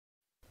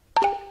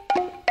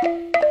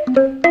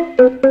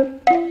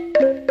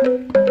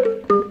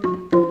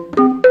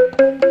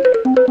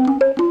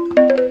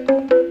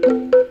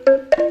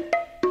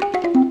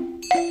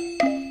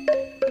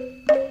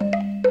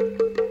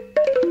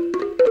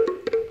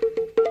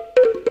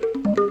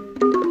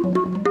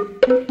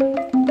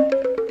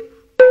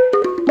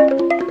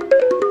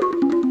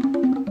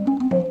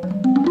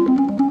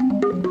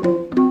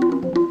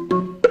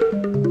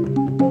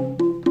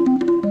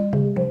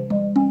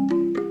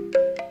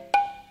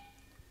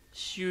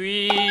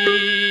水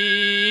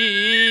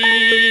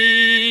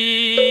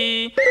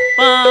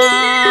吧，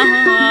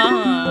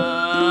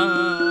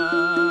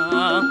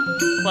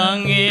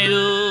放给路，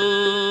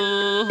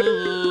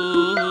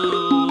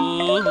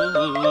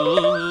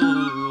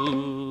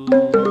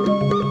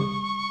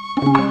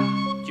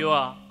就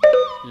啊，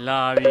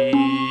拉比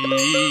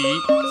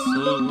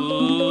苏。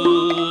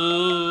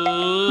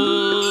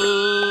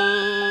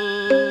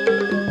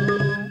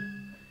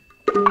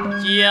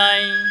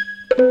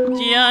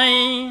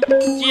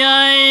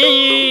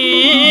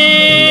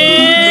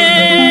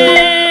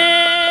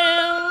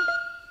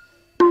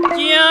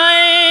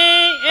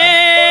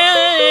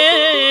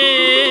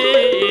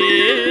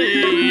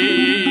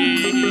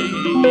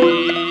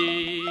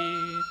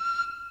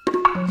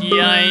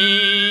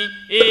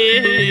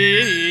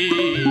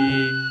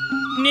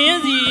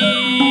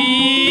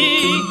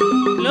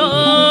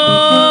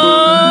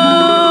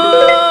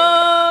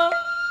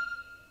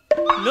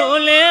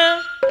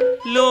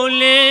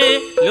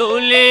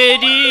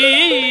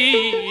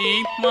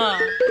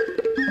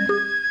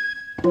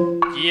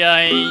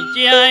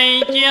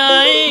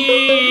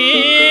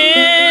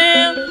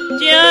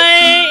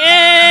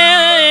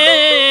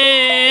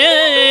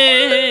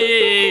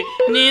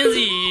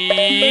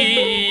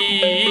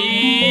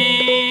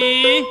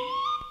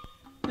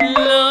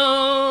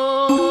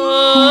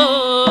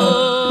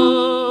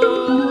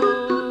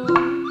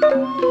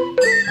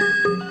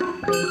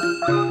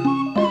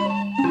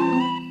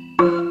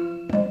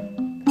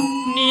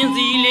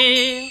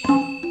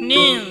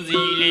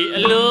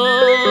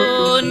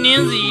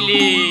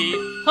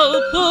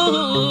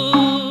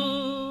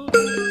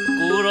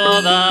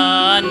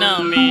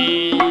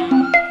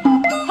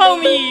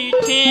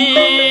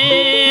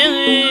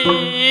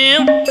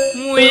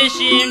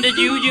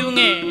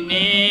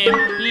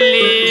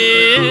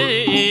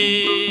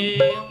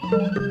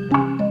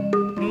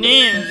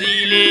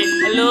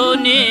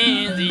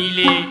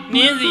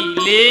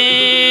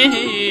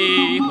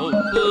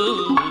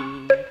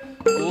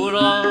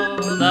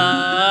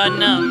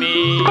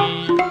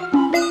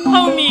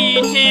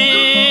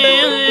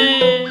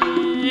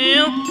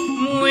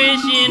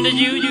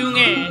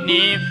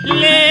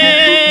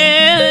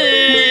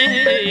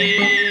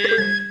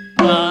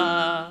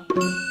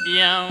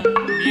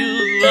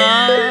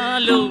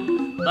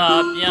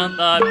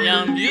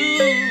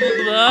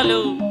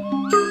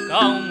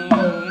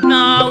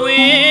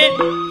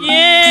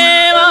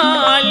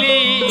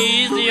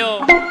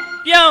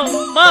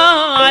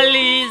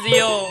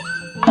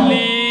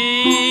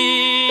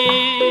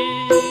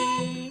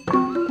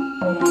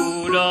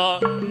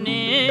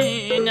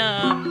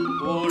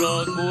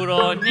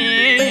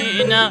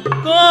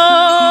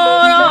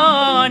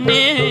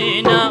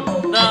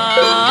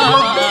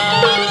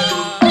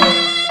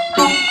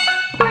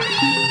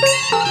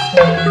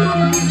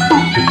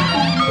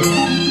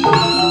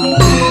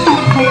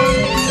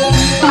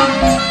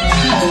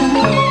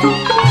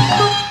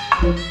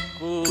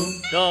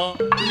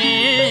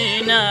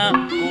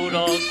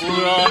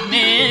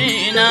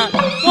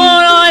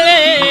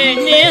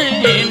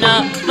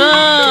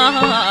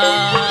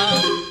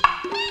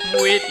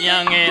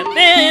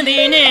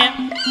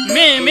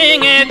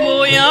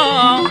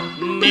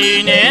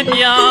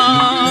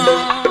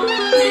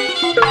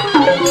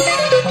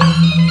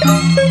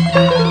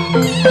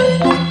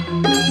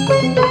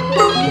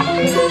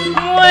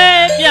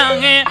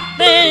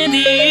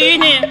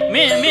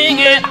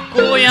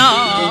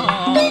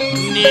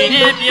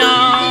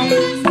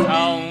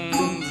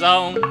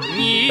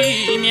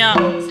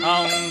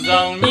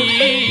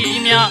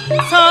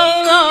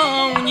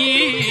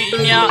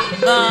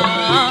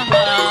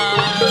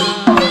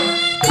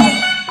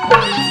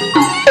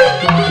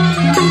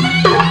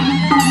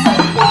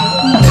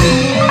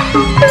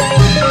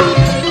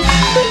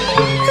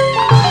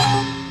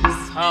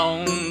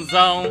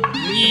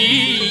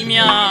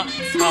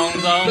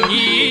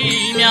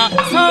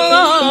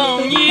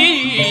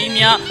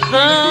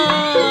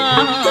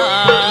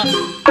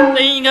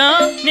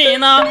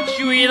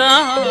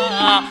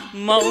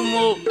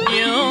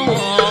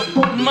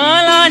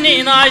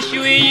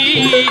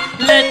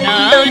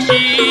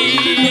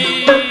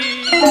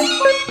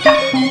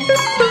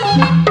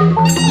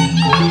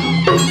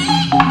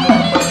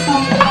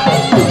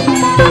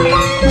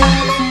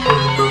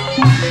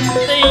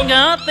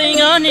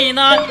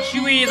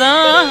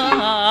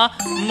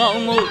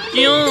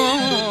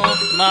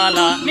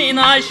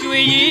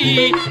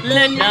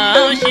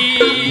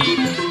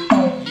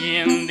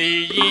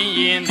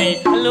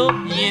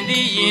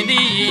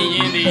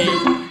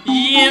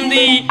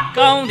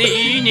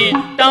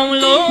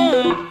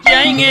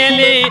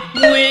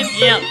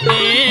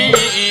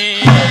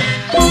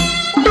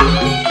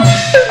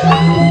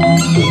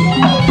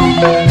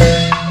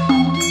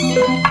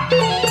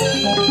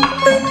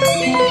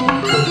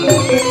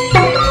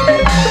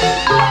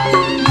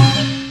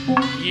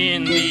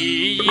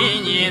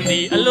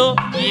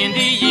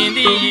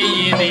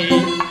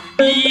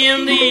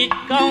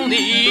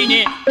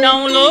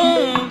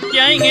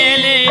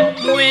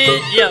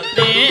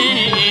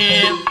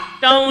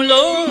တောင်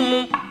လုံး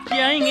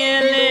ပြိုင်င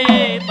ယ်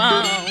လေးပေါ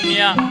င်း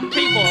မြ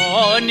ထိပ်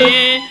ပေါ်နေ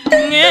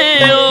ငဲ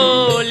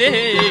အို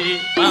လေး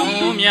ပေါ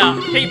င်းမြ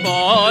ထိပ်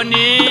ပေါ်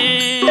နေ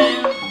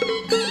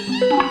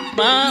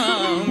ပေါ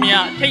င်းမြ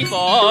ထိပ်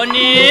ပေါ်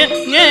နေ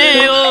ငဲ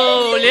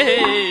အို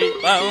လေး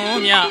ပေါင်း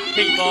မြ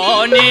ထိပ်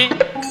ပေါ်နေ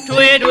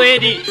ထွေထွေ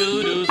ဒီ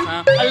ထူးထူးဆ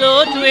န်းအ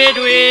လိုထွေ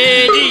ထွေ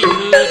ဒီ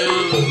ထူး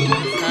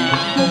ထူးဆ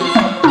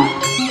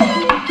န်း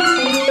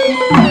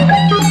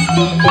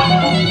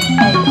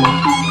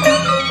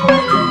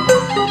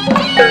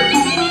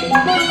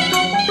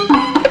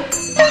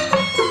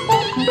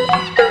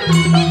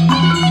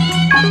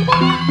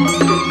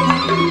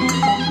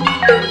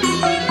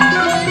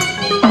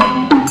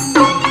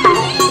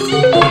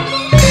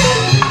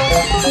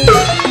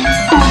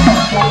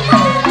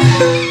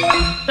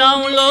တော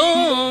င်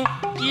လုံး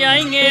ရို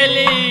င်းငယ်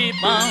လေး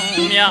ပေါင်း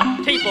မြ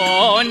ထိပ်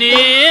ပေါ်နေ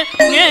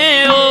ငဲ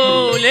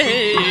အို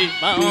လေး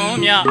ပေါင်း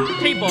မြ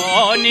ထိပ်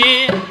ပေါ်နေ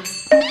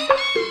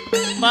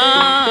ပေါ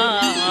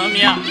င်း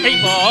မြထိပ်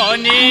ပေါ်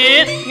နေ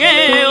ငဲ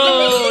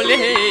အို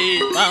လေး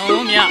ပေါ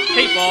င်းမြ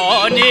ထိပ်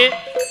ပေါ်နေ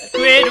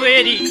ထွေထွေ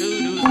ဒီထူး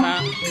ထူးဆ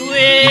န်း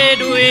ထွေ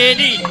ထွေ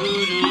ဒီ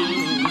ထူး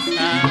ထူးဆ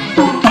န်း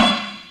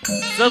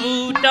စ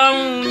ဘူးတော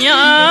င်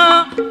ညာ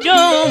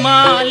ကျုံးမ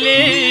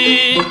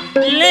လေး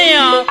လင်းရ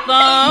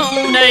ပေါ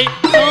င်းတိုင်း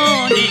သွ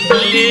န်ဒီ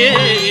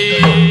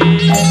လေး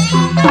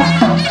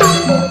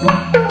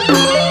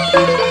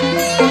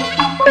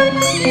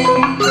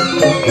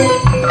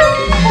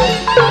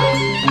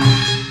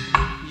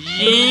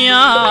ရင်ရ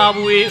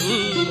ပွေဥ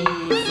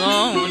သွ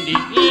န်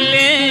ဒီ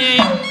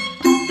လေး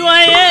တွ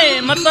ယ်ရဲ့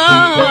မ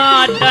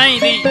သားတိုင်း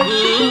သည်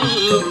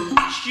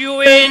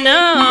ရွှေနာ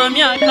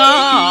မြကော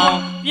င်း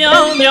ပြော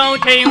င်းပြောင်း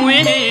ထိန်ဝ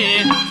င်း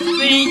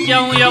စိန်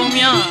ကြောင်ရောင်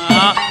မြ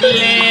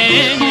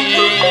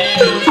လဲ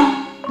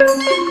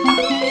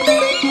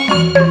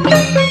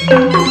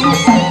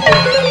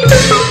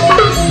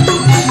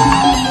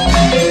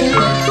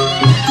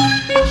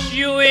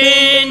ရွှေ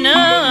နာ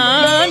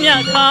မြ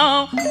ကော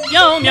င်း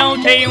ပြောင်းပြောင်း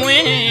ထိန်ဝ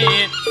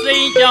င်းစိ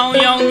န်ကြောင်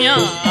ရောင်မြ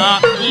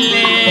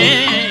လဲ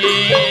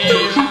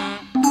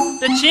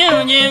တချ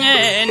င်းချင်းင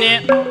ယ်နဲ့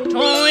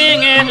ထုံးဝင်း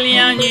ငယ်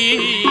လျံကြီး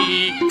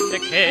တ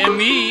ခဲ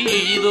မီ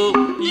တို့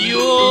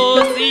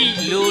ရိုးစီ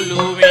လို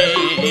လို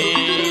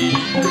ပဲ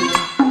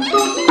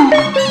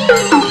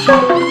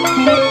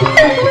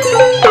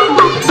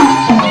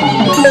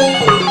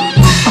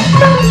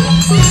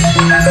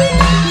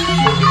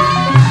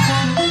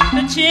တ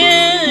ချ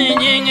င်း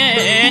ချင်းင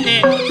ယ်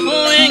နဲ့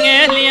ထုံးဝင်းင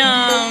ယ်လျံ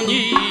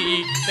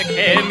ကြီးတ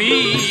ခဲမီ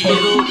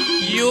တို့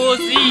ရိုး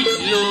စီ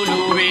လို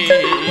လိုပဲ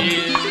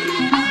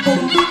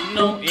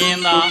နှုတ်အ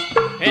င်းသာ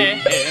ဟဲ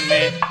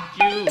မဲ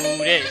ကျူ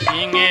တဲ့ရှ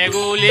င်ငယ်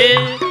ကိုလေ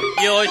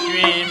ပျော်ရွှ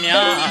င်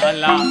များ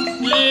လား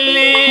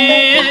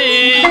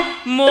လေး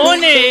မိုး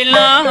နေ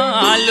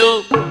လား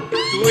လို့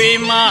တွေး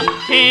မှ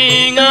ထ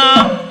င်က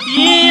ရ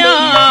င်ရ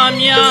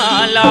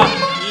များလား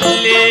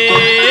လေး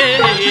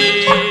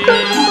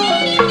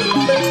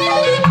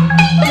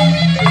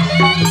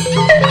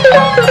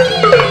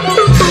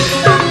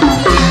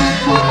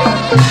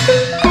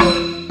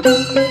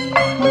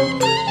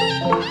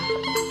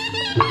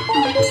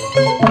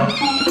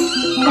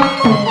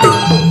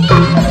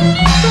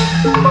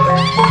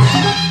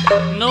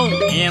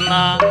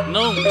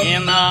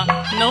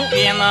နှုတ်အ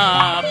င်းသာ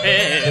ဖဲ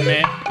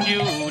မဲ့ကျူ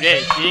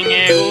တဲ့ရှင်င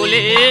ယ်ကို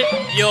လေ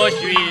ပျော်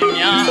ရွှင်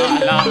များ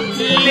လား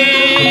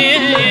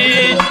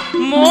လေး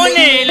မိုး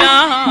နေ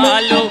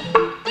လားလို့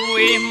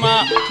တွေးမှ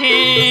ထ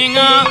င်က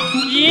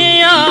ရင်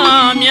ရ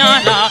များ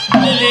လား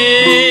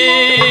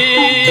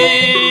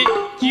လေး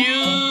ကျူ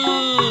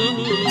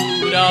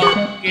တော့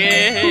ကဲ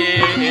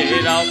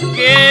တော့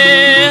ကဲ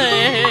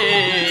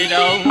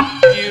တော့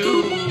ကျူ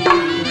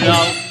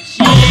တော့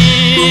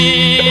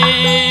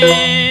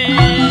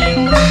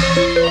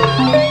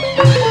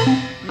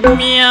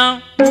မြောင်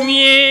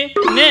မြေ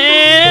နေ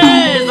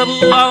သဘူ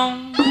အောင်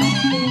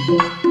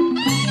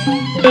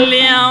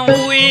လျံ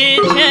ဝေ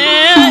ချဲ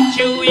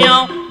ချူရော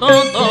င်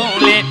သုံးသုံး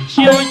လေး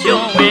ရှုံရှုံ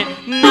ဝဲ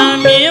နာ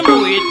မင်း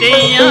မွေတ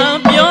ရား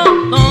ပြော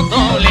သုံး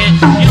သုံးလေး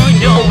ရှုံ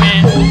ရှုံဝဲ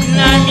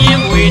နာမ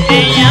င်းမွေတ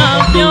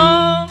ရားပြော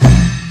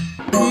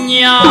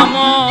ညာ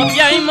မော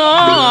ပြိုင်မော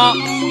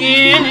က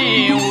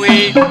င်းဝေ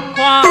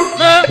ခွာ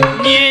သ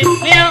မြေ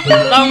လျံ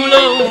တောင်း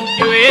လုံး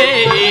ကျွေ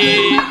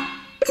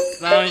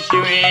သံ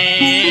ရွှ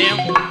င်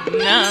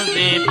နန်းစ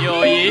င်ပြော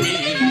ရေး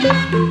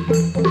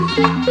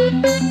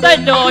သက်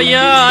တော်ရ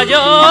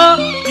ကြော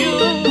ကျူ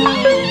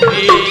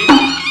ရေး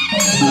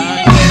သံ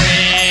ရွှ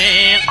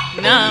င်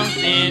နန်း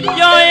စင်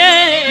ပြော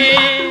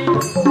ရေး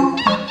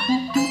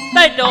သ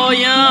က်တော်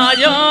ရ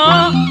ကြော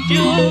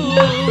ကျူ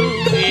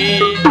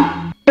ရေး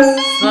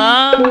သာ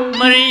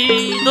မရီ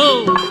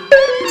တို့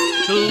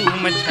သူ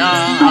မချ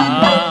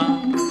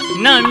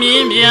နတ်မြ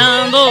င်းပြန်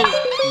တို့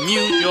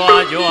မြူ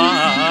ကြွား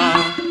ကြွား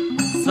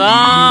သာ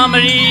မ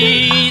ရီ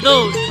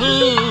တို့သူ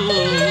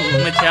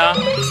မချ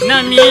န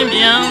တ်မြင်း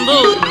ပြန်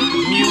တို့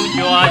မြူ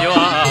ကြွား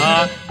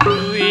ကြွား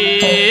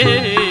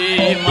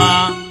တွေ့မှာ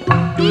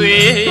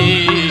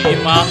တွေ့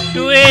မှာ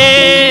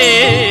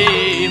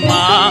တွေ့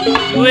မှာ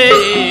တွေ့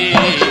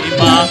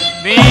မှာ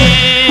မ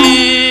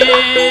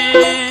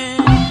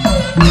င်း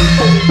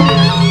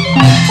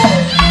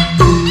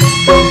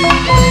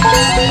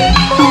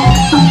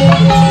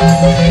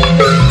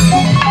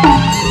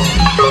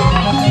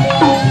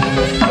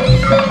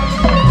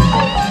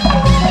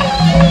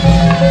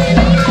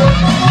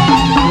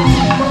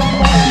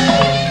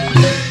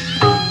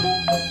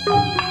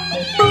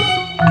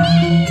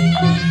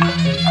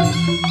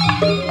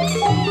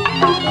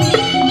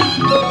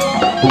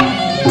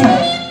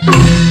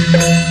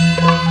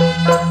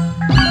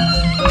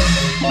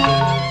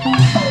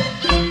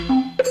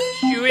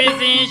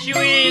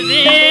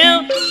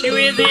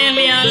ရွှေစင်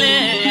လျာလဲ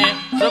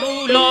သ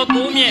ဘူးလော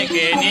ကိုမြဲ့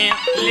ခဲ့နေ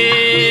လေ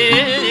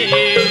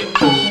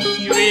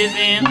ရွှေစ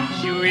င်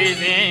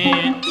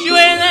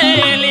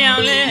လျာ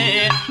လဲ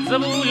သ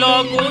ဘူးလော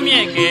ကို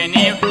မြဲ့ခဲ့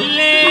နေ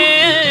လေ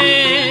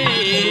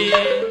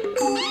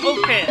ဟု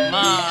တ်ကဲ့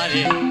မာ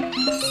တဲ့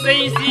စိ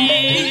တ်စီ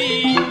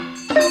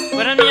ဗ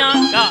ရမ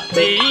က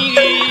သိ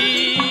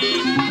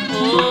ကြီး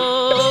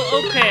ဟု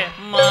တ်ကဲ့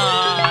မာ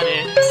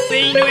တဲ့စိ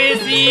န်တွေ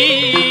စီ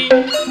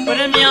ဗ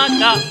ရမ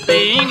က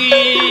သိ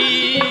ကြီး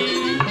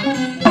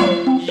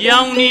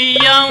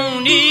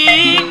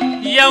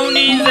ရောင်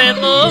နီစက်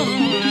သုံး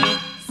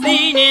စီ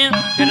နေ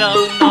ကြော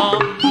င်တော်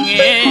င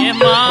ယ်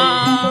မာ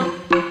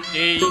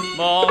ဒီ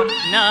မော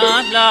နာ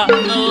လာ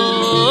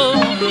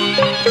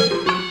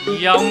နိုး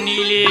ရော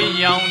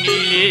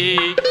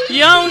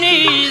င်နီ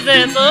စ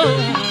က်သုံး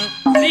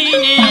စီ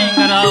နေ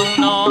ကြောင်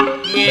တော်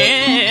င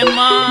ယ်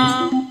မာ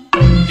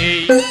ဒီ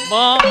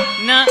မော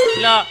နာ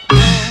လာ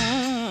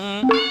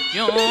နိုး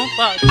ယွန်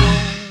ပါ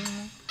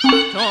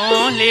ထွ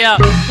န်းလျက်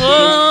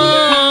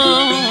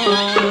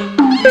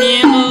မြ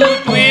င်သူ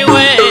တွေ့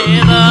ဝဲ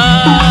သာ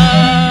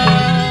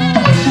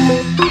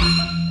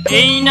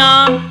အိနာ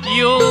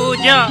ပြို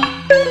ကြ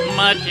မ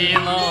တင်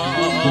သော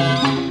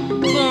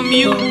ကွန်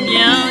မြူပြ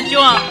န်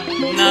ကြွ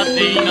နာ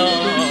သိန်သော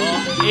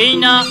အိ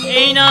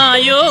နာ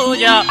ယို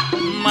ကြ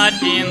မ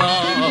တင်သော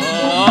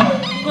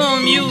ကွန်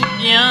မြူ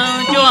ပြန်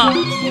ကြွ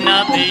နာ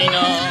သိန်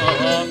သော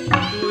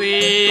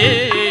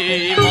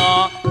တွေ့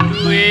မော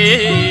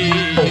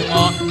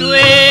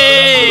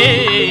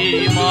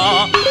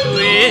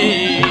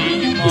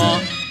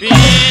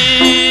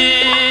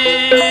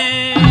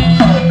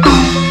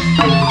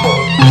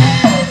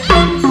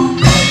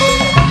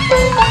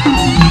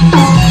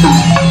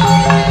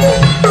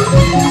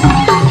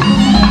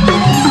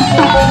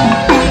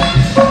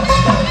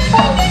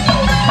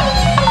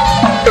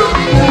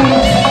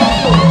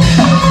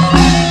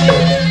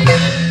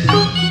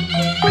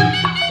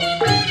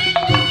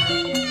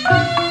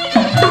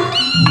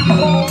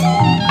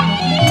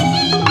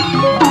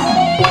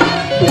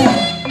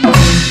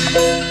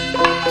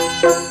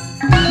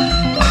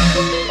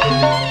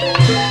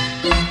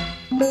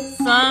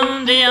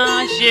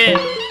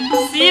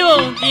စီး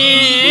ပုံပြ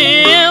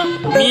င်း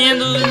မြင်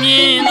သူ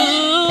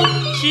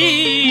ရှိ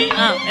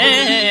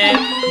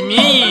မြ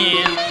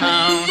င်ထံ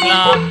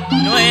လာ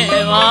နွ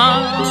ယ်ပါ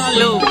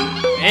လို့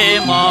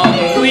မောင်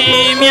ဝီ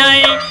မြို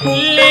င်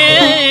လေ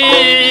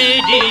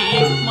ဒီ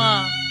မှာ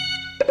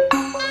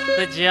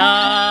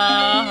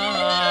ကြား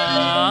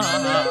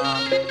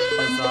ပ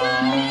ဆော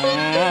င်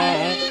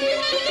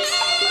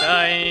ကို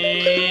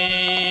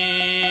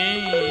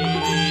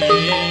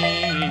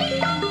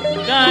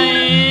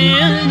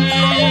င်